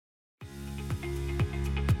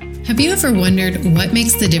Have you ever wondered what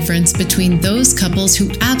makes the difference between those couples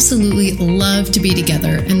who absolutely love to be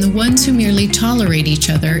together and the ones who merely tolerate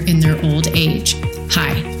each other in their old age?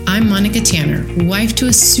 Hi, I'm Monica Tanner, wife to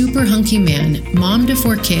a super hunky man, mom to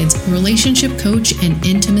 4 kids, relationship coach, and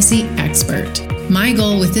intimacy expert. My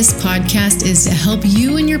goal with this podcast is to help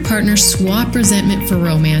you and your partner swap resentment for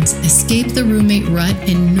romance, escape the roommate rut,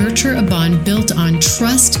 and nurture a bond built on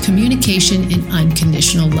trust, communication, and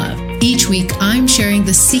unconditional love. Each week, I'm sharing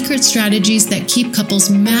the secret strategies that keep couples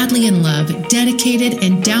madly in love, dedicated,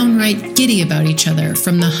 and downright giddy about each other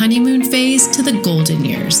from the honeymoon phase to the golden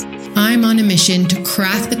years. I'm on a mission to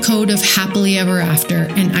crack the code of happily ever after,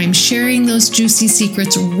 and I'm sharing those juicy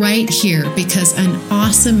secrets right here because an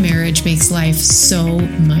awesome marriage makes life so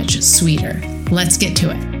much sweeter. Let's get to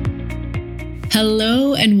it.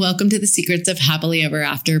 Hello, and welcome to the Secrets of Happily Ever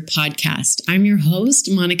After podcast. I'm your host,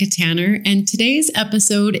 Monica Tanner, and today's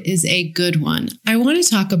episode is a good one. I want to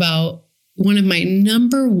talk about one of my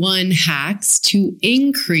number 1 hacks to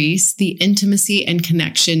increase the intimacy and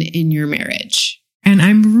connection in your marriage. And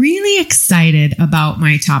I'm really excited about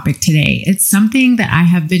my topic today. It's something that I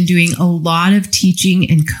have been doing a lot of teaching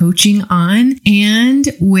and coaching on. And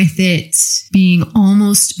with it being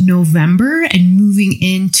almost November and moving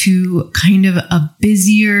into kind of a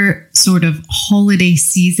busier sort of holiday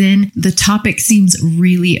season, the topic seems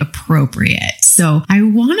really appropriate. So I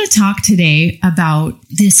want to talk today about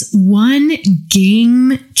this one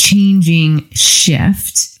game-changing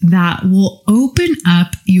shift that will open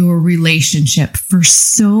up your relationship for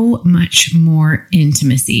so much more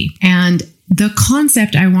intimacy. And the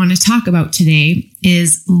concept I want to talk about today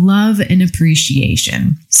is love and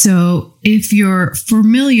appreciation. So if you're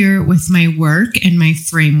familiar with my work and my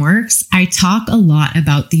frameworks, I talk a lot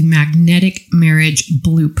about the magnetic marriage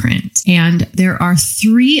blueprint. And there are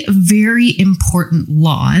 3 very important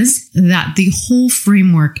laws that the whole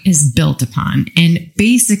framework is built upon. And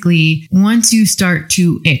basically, once you start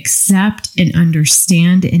to accept and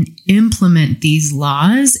understand and implement these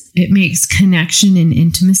laws, it makes connection and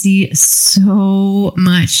intimacy so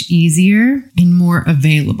much easier and more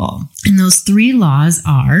available. And those 3 laws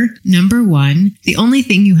are, number 1, the only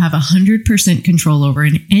thing you have 100% control over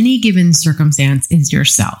in any given circumstance is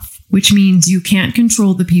yourself. Which means you can't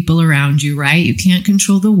control the people around you, right? You can't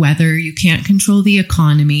control the weather. You can't control the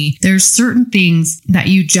economy. There's certain things that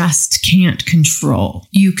you just can't control.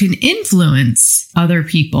 You can influence other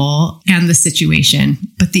people and the situation,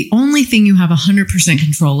 but the only thing you have 100%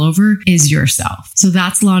 control over is yourself. So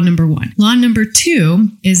that's law number 1. Law number 2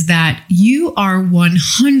 is that you are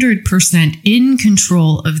 100% in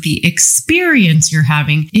control of the experience you're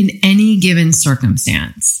having in any given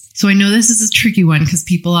circumstance. So I know this is a tricky one because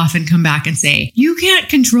people often come back and say, you can't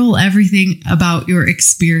control everything about your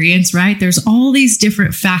experience, right? There's all these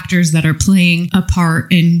different factors that are playing a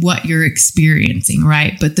part in what you're experiencing,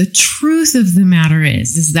 right? But the truth of the matter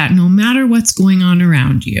is that no matter what's going on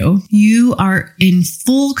around you, you are in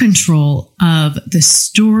full control of the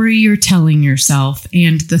story you're telling yourself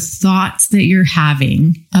and the thoughts that you're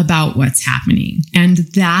having about what's happening. And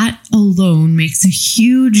that alone makes a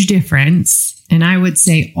huge difference. And I would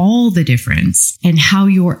say all the difference in how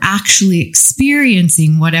you're actually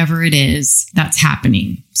experiencing whatever it is that's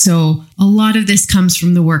happening. So a lot of this comes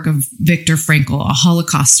from the work of Viktor Frankl, a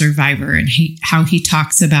Holocaust survivor, and how he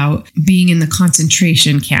talks about being in the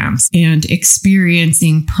concentration camps and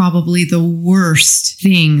experiencing probably the worst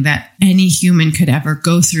thing that any human could ever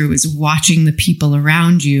go through is watching the people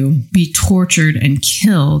around you be tortured and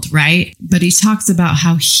killed, right? But he talks about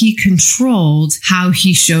how he controlled how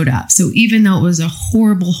he showed up. So even though it was a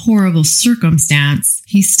horrible, horrible circumstance,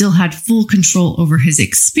 he still had full control over his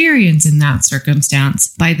experience in that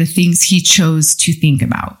circumstance by the things he chose to think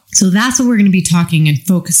about. So that's what we're going to be talking and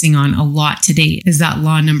focusing on a lot today is that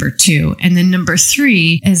law number 2. And then number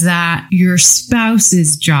 3 is that your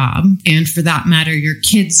spouse's job, and for that matter, your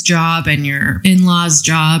kid's job and your in-laws'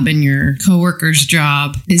 job and your coworker's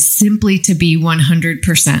job is simply to be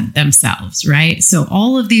 100% themselves, right? So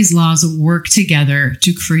all of these laws work together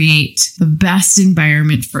to create the best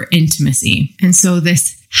environment for intimacy. And so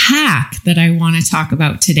this hack that I want to talk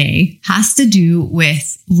about today has to do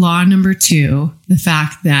with law number 2, the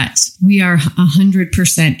fact that we are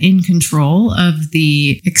 100% in control of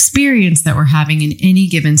the experience that we're having in any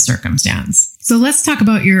given circumstance. So let's talk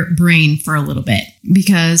about your brain for a little bit,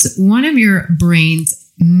 because one of your brain's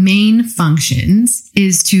main functions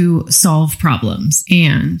is to solve problems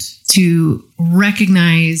and to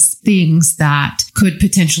recognize things that could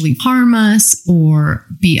potentially harm us or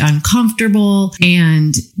be uncomfortable.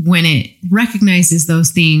 And when it recognizes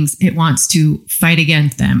those things, it wants to fight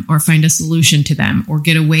against them or find a solution to them or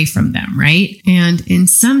get away from them, right? And in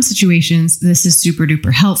some situations, this is super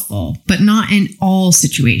duper helpful, but not in all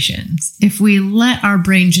situations. If we let our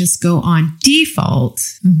brain just go on default,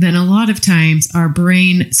 then a lot of times our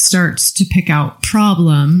brain starts to pick out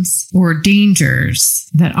problems or dangers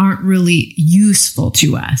that aren't really useful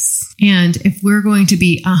to us. And if we're going to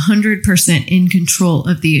be 100% in control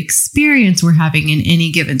of the experience we're having in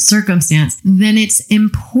any given circumstance, then it's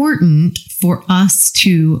important for us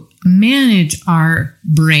to manage our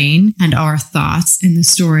brain and our thoughts and the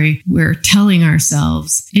story we're telling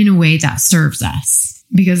ourselves in a way that serves us.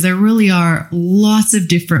 Because there really are lots of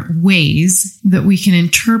different ways that we can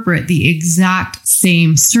interpret the exact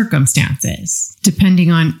same circumstances,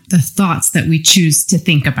 depending on the thoughts that we choose to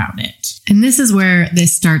think about it. And this is where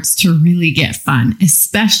this starts to really get fun,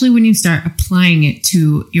 especially when you start applying it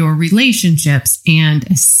to your relationships and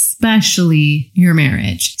especially your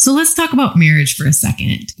marriage. So let's talk about marriage for a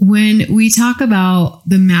second. When we talk about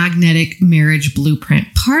the magnetic marriage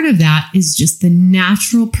blueprint, part of that is just the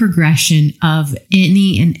natural progression of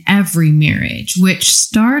any and every marriage, which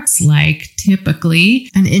starts like typically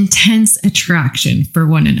an intense attraction for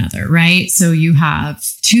one another, right? So you have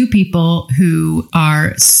two people who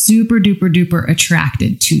are super duper duper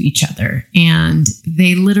attracted to each other and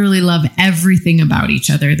they literally love everything about each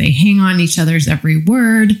other. They hang on each other's every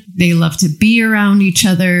word. They love to be around each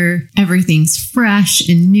other. Everything's fresh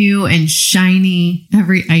and new and shiny.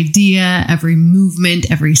 Every idea, every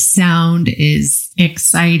movement, every sound is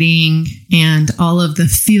exciting, and all of the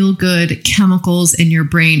feel-good chemicals in your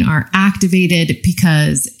brain are activated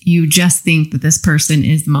because you just think that this person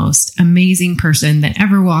is the most amazing person that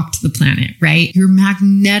ever walked the planet, right? You're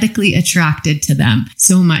magnetically attracted to them,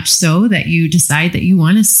 so much so that you decide that you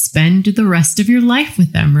want to spend the rest of your life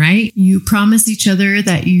with them, right? You promise each other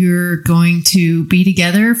that you're going to be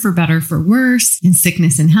together for better, for worse, in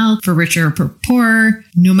sickness and health, for richer or for poorer.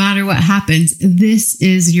 No matter what happens, this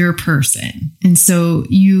is your person. And so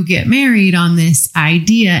you get married on this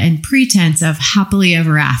idea and pretense of happily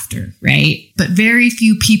ever after, right? But very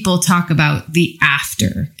few people talk about the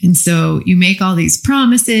after. And so you make all these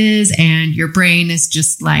promises and your brain is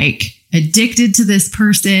just like addicted to this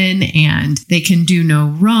person and they can do no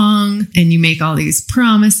wrong. And you make all these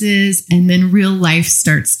promises and then real life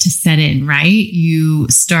starts to set in, right? You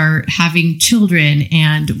start having children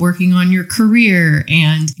and working on your career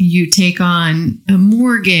and you take on a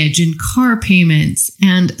mortgage and car payments.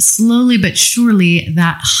 And slowly but surely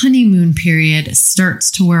that honeymoon period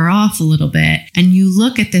starts to wear off a little bit. And you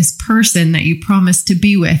look at this person that you promised to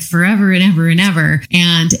be with forever and ever and ever.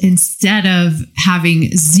 And instead of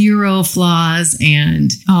having zero flaws and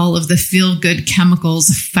all of the feel-good chemicals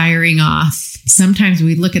firing off, sometimes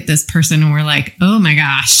we look at this person and we're like, oh my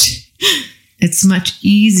gosh, it's much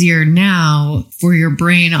easier now for your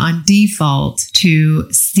brain on default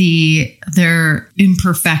to see their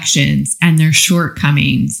imperfections and their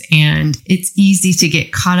shortcomings. And it's easy to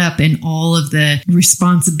get caught up in all of the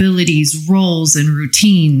responsibilities, roles, and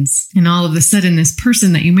routines. And all of a sudden, this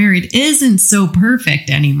person that you married isn't so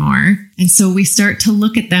perfect anymore. And so we start to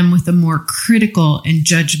look at them with a more critical and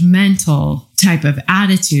judgmental type of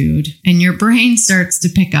attitude. And your brain starts to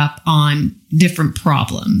pick up on different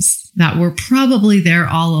problems that were probably there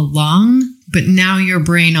all along, but now your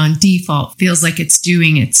brain on default feels like it's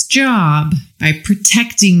doing its job by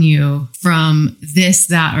protecting you from this,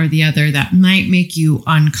 that, or the other that might make you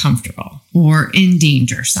uncomfortable or in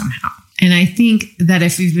danger somehow. And I think that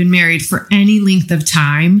if you've been married for any length of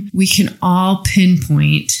time, we can all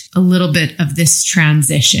pinpoint a little bit of this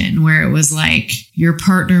transition where it was like your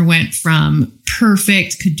partner went from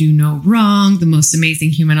perfect, could do no wrong, the most amazing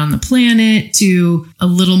human on the planet, to a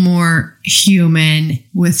little more human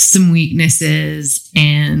with some weaknesses.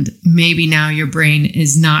 And maybe now your brain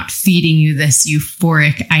is not feeding you this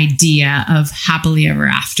euphoric idea of happily ever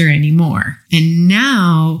after anymore. And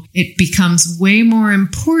now it becomes way more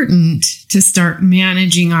important to start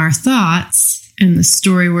managing our thoughts and the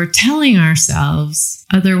story we're telling ourselves.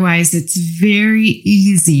 Otherwise, it's very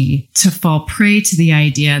easy to fall prey to the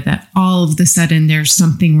idea that all of a sudden there's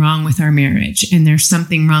something wrong with our marriage and there's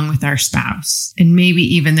something wrong with our spouse. And maybe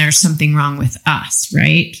even there's something wrong with us,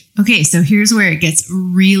 right? Okay, so here's where it gets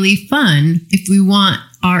really fun. If we want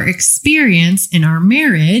our experience in our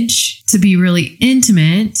marriage to be really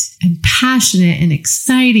intimate and passionate and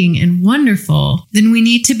exciting and wonderful, then we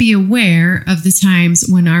need to be aware of the times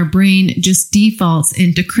when our brain just defaults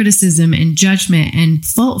into criticism and judgment and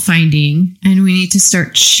fault finding. And we need to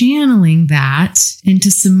start channeling that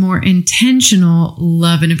into some more intentional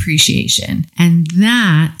love and appreciation. And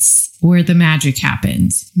that's where the magic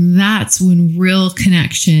happens. That's when real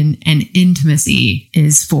connection and intimacy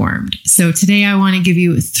is formed. So today I want to give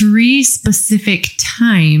you 3 specific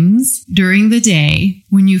times during the day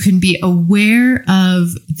when you can be aware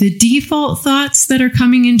of the default thoughts that are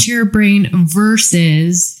coming into your brain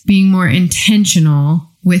versus being more intentional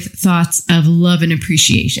with thoughts of love and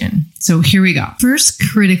appreciation. So here we go. First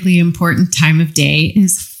critically important time of day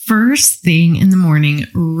is first thing in the morning,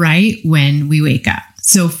 right when we wake up.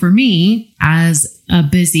 So for me, as a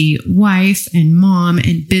busy wife and mom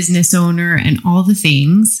and business owner and all the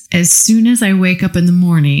things, as soon as I wake up in the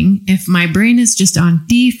morning, if my brain is just on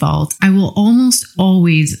default, I will almost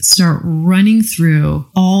always start running through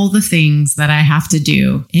all the things that I have to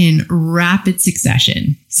do in rapid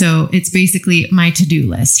succession. So it's basically my to-do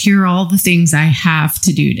list. Here are all the things I have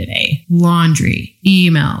to do today. Laundry,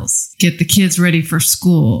 emails, get the kids ready for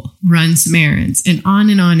school, run some errands, and on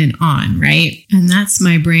and on and on, right? And that's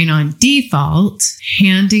my brain on default,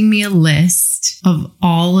 handing me a list of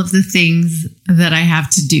all of the things that I have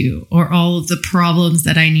to do or all of the problems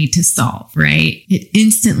that I need to solve, right? It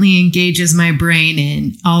instantly engages my brain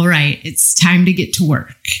in, all right, it's time to get to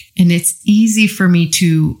work. And it's easy for me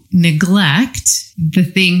to neglect the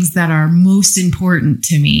things that are most important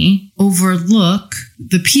to me, overlook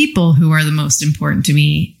the people who are the most important to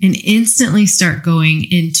me, and instantly start going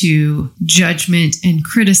into judgment and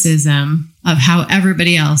criticism of how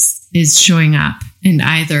everybody else is showing up and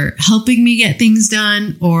either helping me get things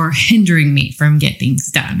done or hindering me from getting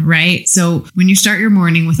things done, right? So when you start your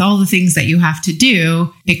morning with all the things that you have to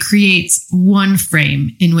do, it creates one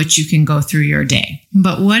frame in which you can go through your day.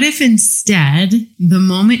 But what if instead, the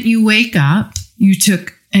moment you wake up, you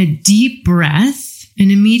took a deep breath and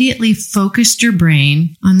immediately focused your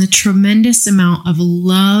brain on the tremendous amount of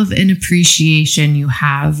love and appreciation you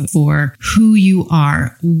have for who you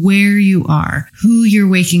are, where you are, who you're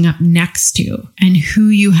waking up next to, and who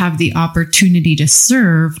you have the opportunity to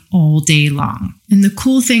serve all day long. And the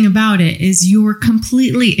cool thing about it is you're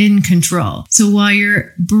completely in control. So while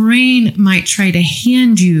your brain might try to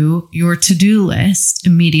hand you your to-do list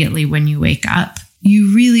immediately when you wake up,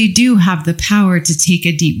 you really do have the power to take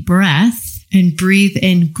a deep breath and breathe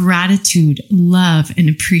in gratitude, love, and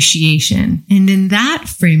appreciation. And in that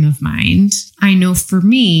frame of mind, I know for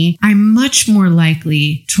me, I'm much more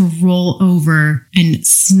likely to roll over and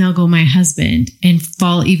snuggle my husband and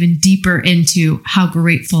fall even deeper into how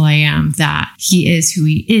grateful I am that he is who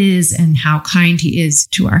he is and how kind he is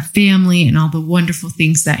to our family and all the wonderful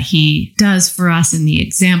things that he does for us and the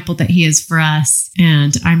example that he is for us.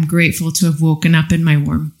 And I'm grateful to have woken up in my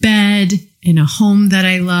warm bed, in a home that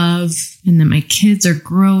I love, and that my kids are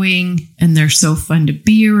growing and they're so fun to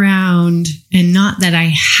be around. And not that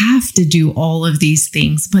I have to do all of these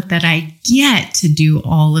things, but that I get to do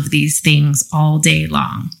all of these things all day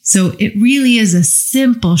long. So it really is a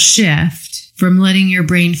simple shift from letting your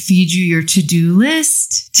brain feed you your to-do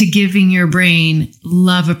list to giving your brain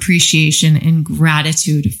love, appreciation, and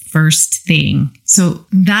gratitude first thing. So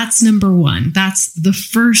that's number one. That's the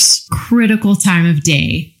first critical time of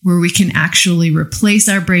day where we can actually replace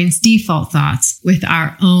our brain's default thoughts with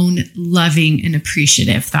our own loving and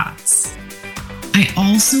appreciative thoughts. I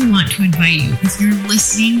also want to invite you, if you're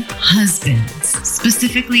listening, husbands,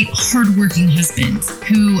 specifically hardworking husbands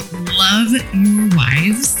who love your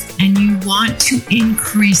wives and you want to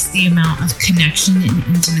increase the amount of connection and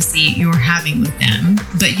intimacy you're having with them,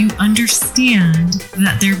 but you understand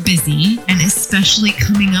that they're busy, and especially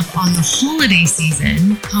coming up on the holiday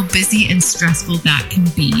season, how busy and stressful that can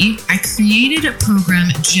be. I created a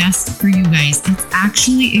program just for you guys. It's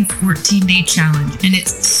actually a 14-day challenge, and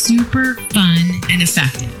it's super fun and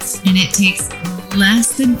effective. And it takes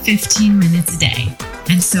less than 15 minutes a day.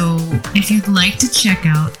 And so if you'd like to check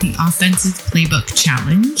out the Offensive Playbook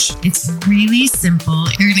Challenge, it's really simple.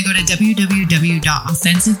 You're going to go to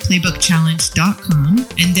www.offensiveplaybookchallenge.com,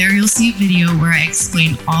 and there you'll see a video where I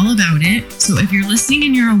explain all about it. So if you're listening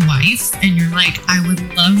and you're a wife and you're like, I would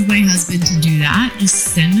love my husband to do that, just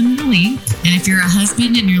send them the link. And if you're a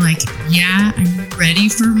husband and you're like, yeah, I'm ready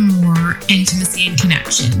for more intimacy and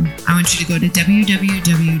connection, I want you to go to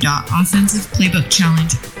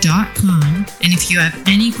www.offensiveplaybookchallenge.com. And if you have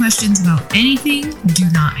any questions about anything, do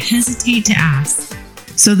not hesitate to ask.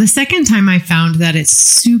 So the second time I found that it's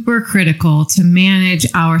super critical to manage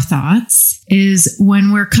our thoughts is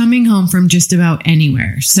when we're coming home from just about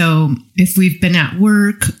anywhere. So if we've been at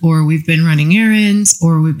work, or we've been running errands,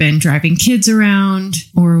 or we've been driving kids around,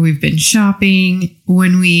 or we've been shopping,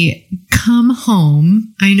 when we come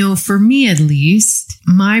home, I know for me at least,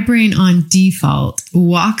 my brain on default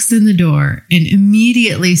walks in the door and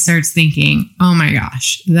immediately starts thinking, oh my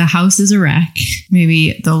gosh, the house is a wreck.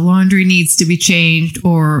 Maybe the laundry needs to be changed,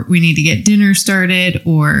 or we need to get dinner started,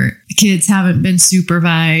 or the kids haven't been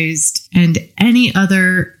supervised, and any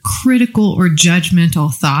other critical or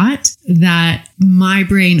judgmental thought that my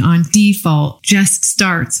brain on default just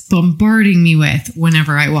starts bombarding me with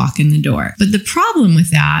whenever I walk in the door. But the problem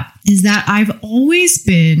with that is that I've always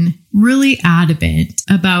been really adamant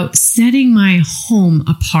about setting my home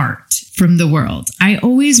apart from the world. I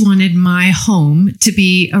always wanted my home to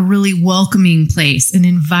be a really welcoming place, an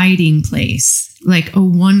inviting place, like a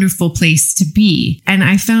wonderful place to be. And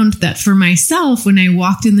I found that for myself, when I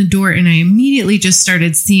walked in the door and I immediately just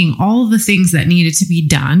started seeing all the things that needed to be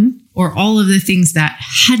done, or all of the things that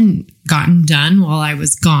hadn't gotten done while I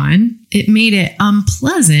was gone, it made it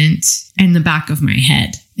unpleasant in the back of my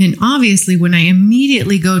head. And obviously, when I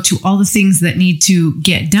immediately go to all the things that need to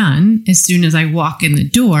get done as soon as I walk in the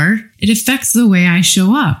door, it affects the way I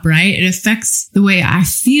show up, right? It affects the way I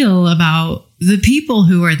feel about the people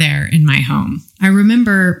who are there in my home. I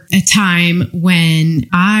remember a time when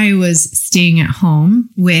I was staying at home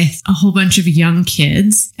with a whole bunch of young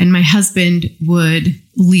kids, and my husband would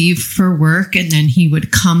leave for work and then he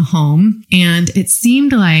would come home. And it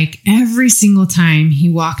seemed like every single time he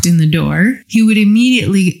walked in the door, he would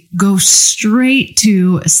immediately go straight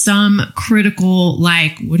to some critical,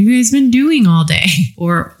 like, what have you guys been doing all day?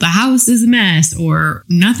 Or the house is a mess, or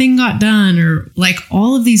nothing got done, or like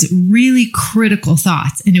all of these really critical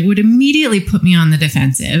thoughts. And it would immediately put me on the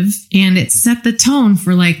defensive, and it set the tone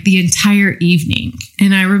for like the entire evening.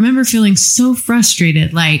 And I remember feeling so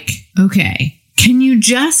frustrated, like, okay, can you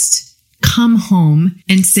just come home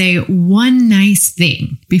and say one nice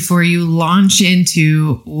thing before you launch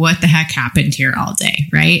into what the heck happened here all day,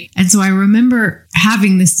 right? And so I remember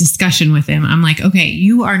having this discussion with him. I'm like, okay,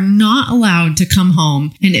 you are not allowed to come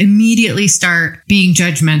home and immediately start being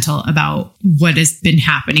judgmental about what has been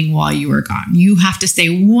happening while you were gone. You have to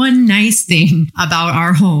say one nice thing about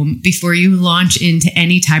our home before you launch into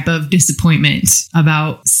any type of disappointment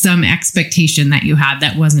about some expectation that you had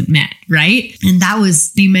that wasn't met, right? And that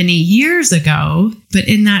was many years ago. But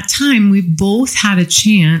in that time, we both had a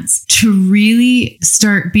chance to really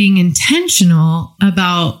start being intentional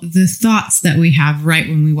about the thoughts that we have right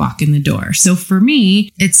when we walk in the door. So for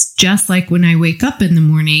me, it's just like when I wake up in the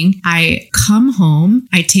morning, I come home,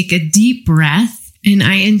 I take a deep breath, and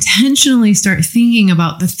I intentionally start thinking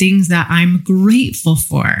about the things that I'm grateful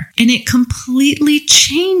for. And it completely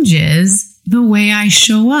changes the way I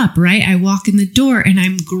show up, right? I walk in the door and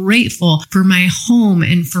I'm grateful for my home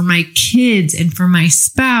and for my kids and for my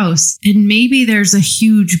spouse. And maybe there's a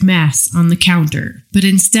huge mess on the counter. But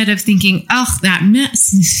instead of thinking, oh, that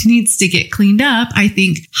mess needs to get cleaned up, I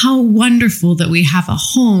think how wonderful that we have a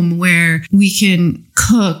home where we can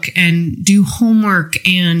cook and do homework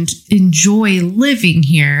and enjoy living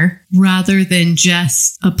here rather than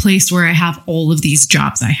just a place where I have all of these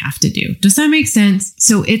jobs I have to do. Does that make sense?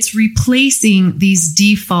 So it's replacing these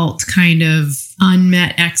default kind of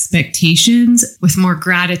unmet expectations with more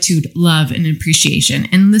gratitude, love, and appreciation.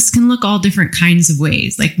 And this can look all different kinds of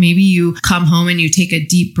ways. Like maybe you come home and you take a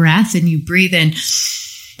deep breath and you breathe in,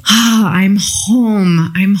 I'm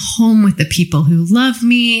home. I'm home with the people who love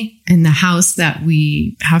me and the house that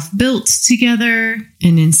we have built together.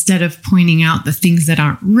 And instead of pointing out the things that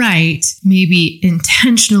aren't right, maybe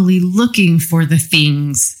intentionally looking for the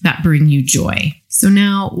things that bring you joy. So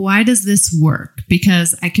now, why does this work?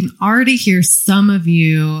 Because I can already hear some of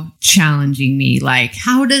you challenging me, like,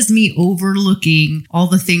 how does me overlooking all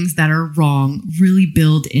the things that are wrong really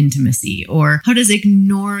build intimacy? Or how does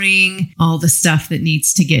ignoring all the stuff that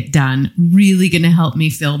needs to get done really going to help me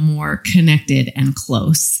feel more connected and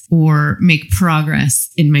close or make progress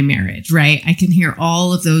in my marriage, right? I can hear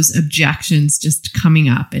all of those objections just coming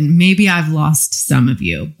up, and maybe I've lost some of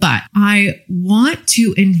you, but I want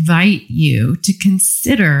to invite you to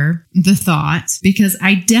consider the thought, because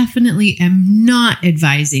I definitely am not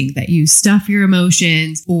advising that you stuff your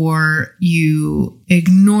emotions or you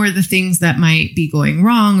ignore the things that might be going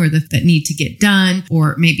wrong or that need to get done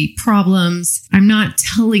or maybe problems. I'm not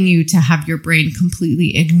telling you to have your brain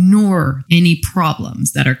completely ignore any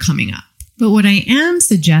problems that are coming up. But what I am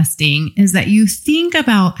suggesting is that you think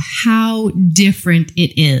about how different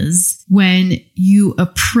it is when you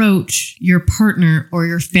approach your partner or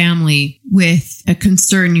your family with a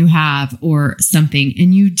concern you have or something,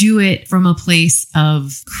 and you do it from a place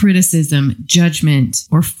of criticism, judgment,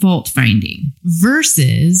 or fault finding,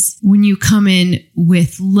 versus when you come in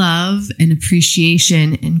with love and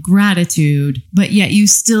appreciation and gratitude, but yet you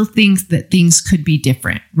still think that things could be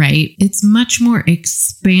different, right? It's much more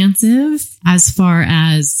expansive as far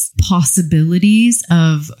as possibilities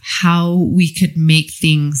of how we could make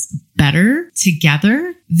things better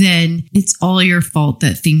together, then it's all your fault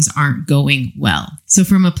that things aren't going well. So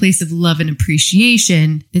from a place of love and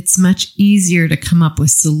appreciation, it's much easier to come up with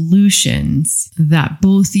solutions that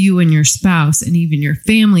both you and your spouse and even your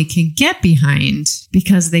family can get behind,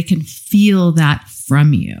 because they can feel that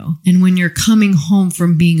from you. And when you're coming home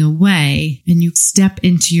from being away and you step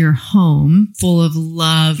into your home full of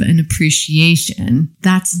love and appreciation,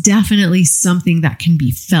 that's definitely something that can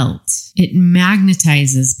be felt. It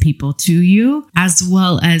magnetizes people to you, as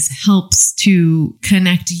well as helps to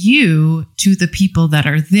connect you to the people that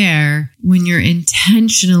are there when you're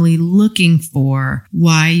intentionally looking for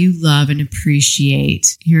why you love and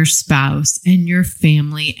appreciate your spouse and your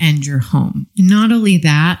family and your home. And not only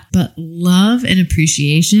that, but love and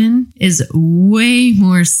appreciation is way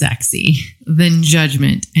more sexy than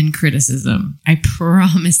judgment and criticism. I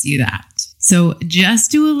promise you that. So just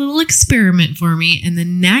do a little experiment for me. In the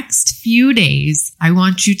next few days, I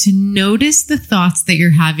want you to notice the thoughts that you're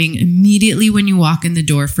having immediately when you walk in the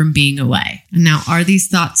door from being away. And now, are these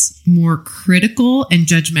thoughts more critical and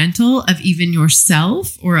judgmental of even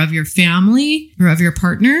yourself or of your family or of your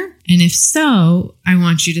partner? And if so, I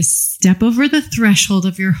want you to step over the threshold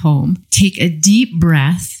of your home, take a deep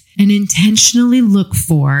breath, and intentionally look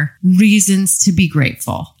for reasons to be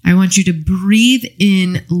grateful. I want you to breathe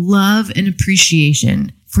in love and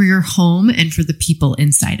appreciation for your home and for the people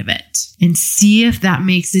inside of it, and see if that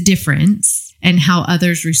makes a difference and how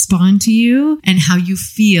others respond to you and how you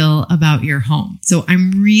feel about your home. So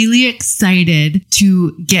I'm really excited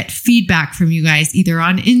to get feedback from you guys, either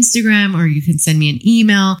on Instagram or you can send me an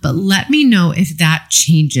email, but let me know if that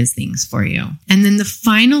changes things for you. And then the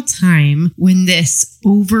final time when this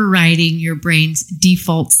overriding your brain's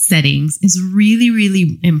default settings is really,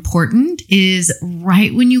 really important is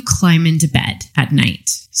right when you climb into bed at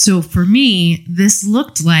night. So for me, this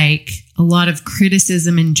looked like a lot of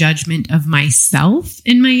criticism and judgment of myself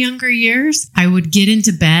in my younger years. I would get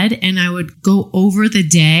into bed and I would go over the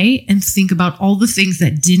day and think about all the things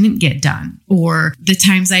that didn't get done, or the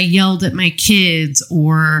times I yelled at my kids,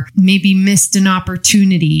 or maybe missed an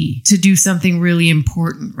opportunity to do something really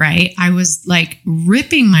important, right? I was like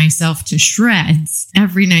ripping myself to shreds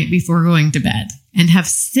every night before going to bed, and have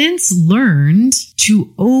since learned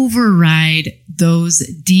to override those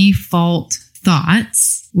default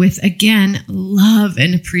thoughts with, again, love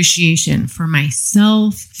and appreciation for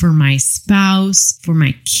myself, for my spouse, for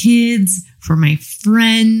my kids, for my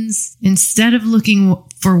friends. Instead of looking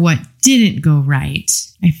for what didn't go right,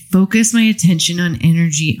 I focus my attention on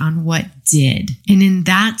energy on what did. And in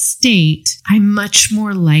that state, I'm much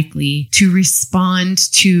more likely to respond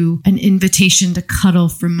to an invitation to cuddle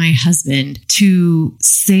from my husband, to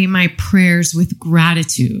say my prayers with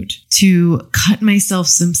gratitude, to cut myself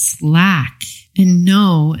some slack, and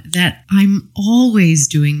know that I'm always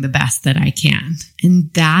doing the best that I can.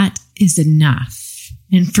 And that is enough.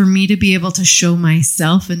 And for me to be able to show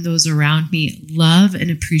myself and those around me love and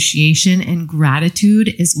appreciation and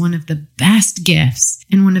gratitude is one of the best gifts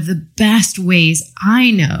and one of the best ways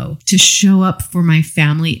I know to show up for my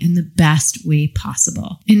family in the best way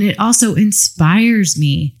possible. And it also inspires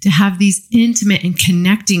me to have these intimate and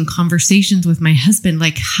connecting conversations with my husband,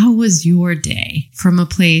 like, how was your day? From a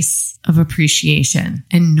place of appreciation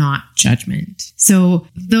and not judgment. So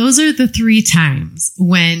those are the 3 times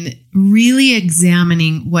when really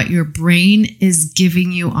examining what your brain is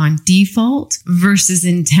giving you on default versus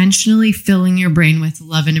intentionally filling your brain with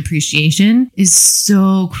love and appreciation is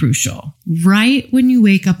so crucial. Right when you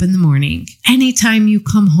wake up in the morning, anytime you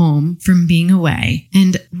come home from being away,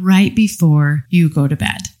 and right before you go to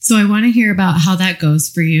bed. So I want to hear about how that goes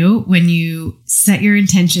for you when you set your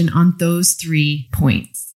intention on those 3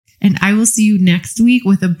 points. And I will see you next week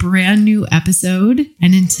with a brand new episode.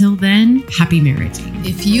 And until then, happy marriaging.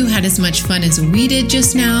 If you had as much fun as we did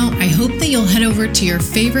just now, I hope that you'll head over to your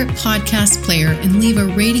favorite podcast player and leave a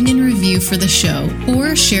rating and review for the show,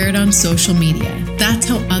 or share it on social media. That's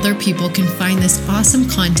how other people can find this awesome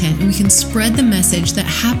content, and we can spread the message that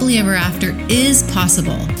happily ever after is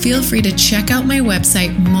possible. Feel free to check out my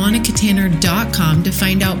website, monicatanner.com, to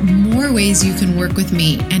find out more ways you can work with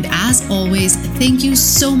me. And as always, thank you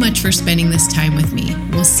so much for spending this time with me.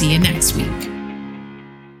 We'll see you next week.